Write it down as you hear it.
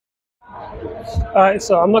Alright,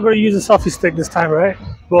 so I'm not going to use a selfie stick this time, right?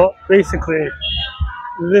 But basically,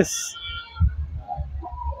 this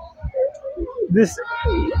this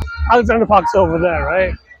Alexander Park's over there,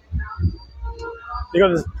 right? You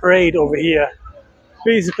got this parade over here.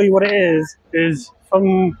 Basically, what it is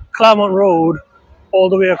from Claremont Road all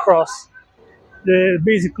the way across. They're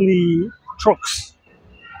basically trucks,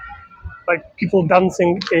 like people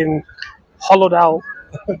dancing in hollowed out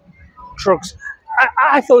trucks.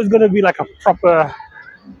 I thought it was going to be like a proper,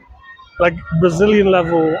 like Brazilian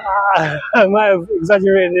level. I might have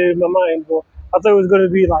exaggerated it in my mind, but I thought it was going to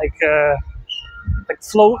be like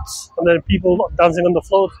floats and then people dancing on the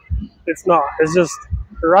float. It's not. It's just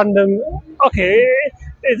random. Okay,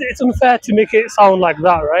 it's unfair to make it sound like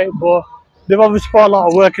that, right? But they've obviously put a lot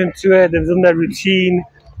of work into it. They've done their routine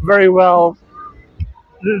very well.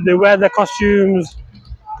 They wear their costumes.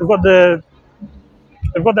 They've got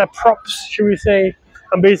their props, should we say?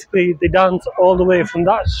 And basically they dance all the way from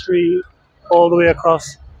that street all the way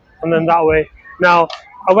across, and then that way. Now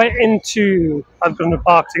I went into Alexander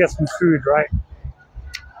Park to get some food, right?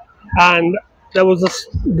 And there was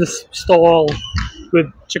this stall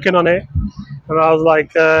with chicken on it, and I was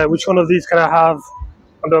like, which one of these can I have?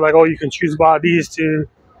 And they're like, oh, you can choose about these two.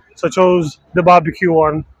 So I chose the barbecue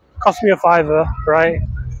one. Cost me $5, right?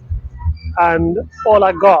 And all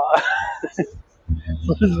I got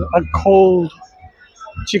was a cold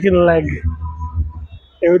chicken leg.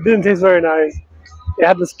 It didn't taste very nice. It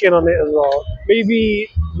had the skin on it as well. Maybe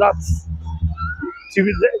that's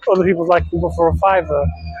to other people's liking, but for $5,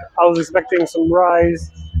 I was expecting some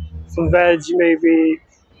rice, some veg, maybe.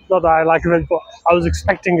 Not that I like veg, but I was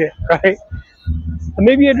expecting it, right? And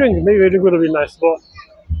maybe a drink would have been nice, but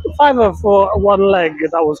 $5 for one leg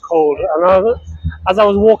that was cold. And as I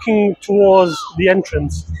was walking towards the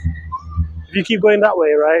entrance, if you keep going that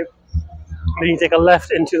way, right, then you take a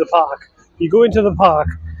left into the park. You go into the park,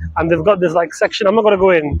 and they've got this like section. I'm not going to go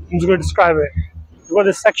in. I'm just going to describe it. You've got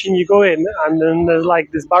this section. You go in, and then there's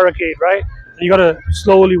like this barricade, right? And you got to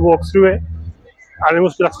slowly walk through it, and it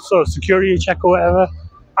must be like some sort of security check or whatever.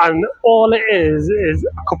 And all it is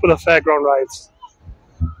a couple of fairground rides.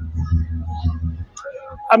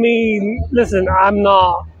 I mean, listen, I'm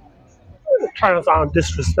not trying to sound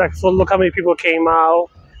disrespectful. Look how many people came out.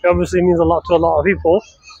 It obviously means a lot to a lot of people.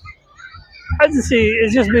 As you see,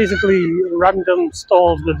 it's just basically random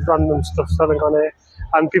stalls with random stuff selling on it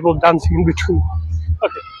and people dancing in between.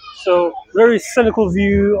 Okay, so very cynical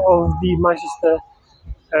view of the Manchester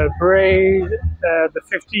parade, the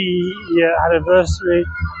 50-year anniversary.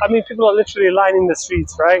 I mean, people are literally lining the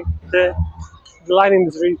streets, right? They're lining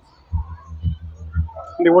the streets.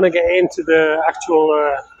 They want to get into the actual,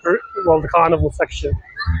 the carnival section.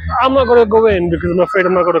 I'm not going to go in because I'm afraid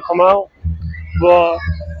I'm not going to come out. But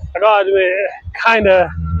I gotta admit, kind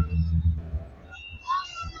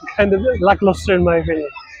of lackluster in my opinion.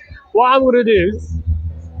 What I'm going to do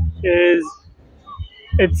is,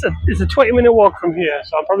 it's a 20-minute walk from here,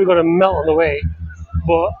 so I'm probably going to melt on the way.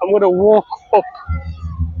 But I'm going to walk up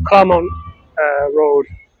Claremont Road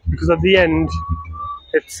because at the end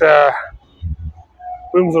it's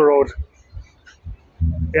Windsor Road.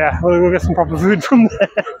 Yeah, we'll go get some proper food from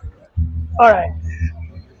there. Alright.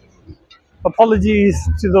 Apologies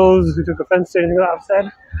to those who took offense to anything that I've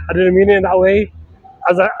said. I didn't mean it in that way.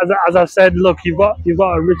 As I've said, look, you've got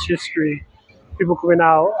a rich history. People coming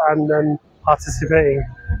out and then participating.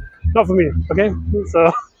 Not for me, okay?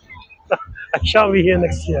 So I shan't be here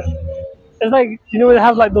next year. It's like, you know, they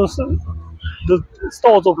have like those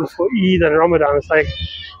stalls open for Eid and Ramadan. It's like,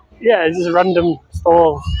 yeah, it's just random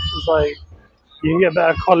stalls. It's like you can get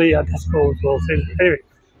better quality at Tesco. So anyway,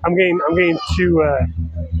 I'm getting too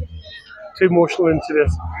emotional into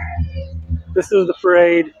this. This is the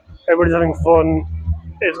parade. Everybody's having fun.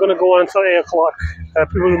 It's going to go on until 8 o'clock.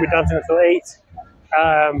 People will be dancing until 8.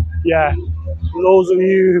 Yeah, those of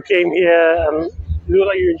you who came here and know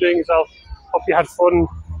that you're enjoying yourself, hope you had fun.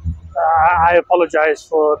 I apologize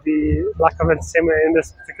for the lack of entertainment in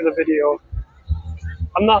this particular video.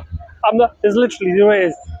 I'm not, there's literally, you know what it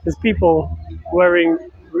is? There's people wearing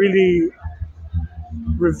really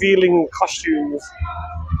revealing costumes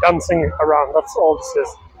dancing around. That's all this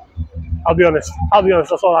is. I'll be honest,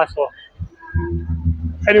 that's all I saw.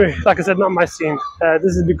 Anyway, like I said, not my scene.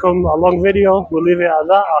 This has become a long video. We'll leave it at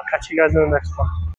that. I'll catch you guys in the next one.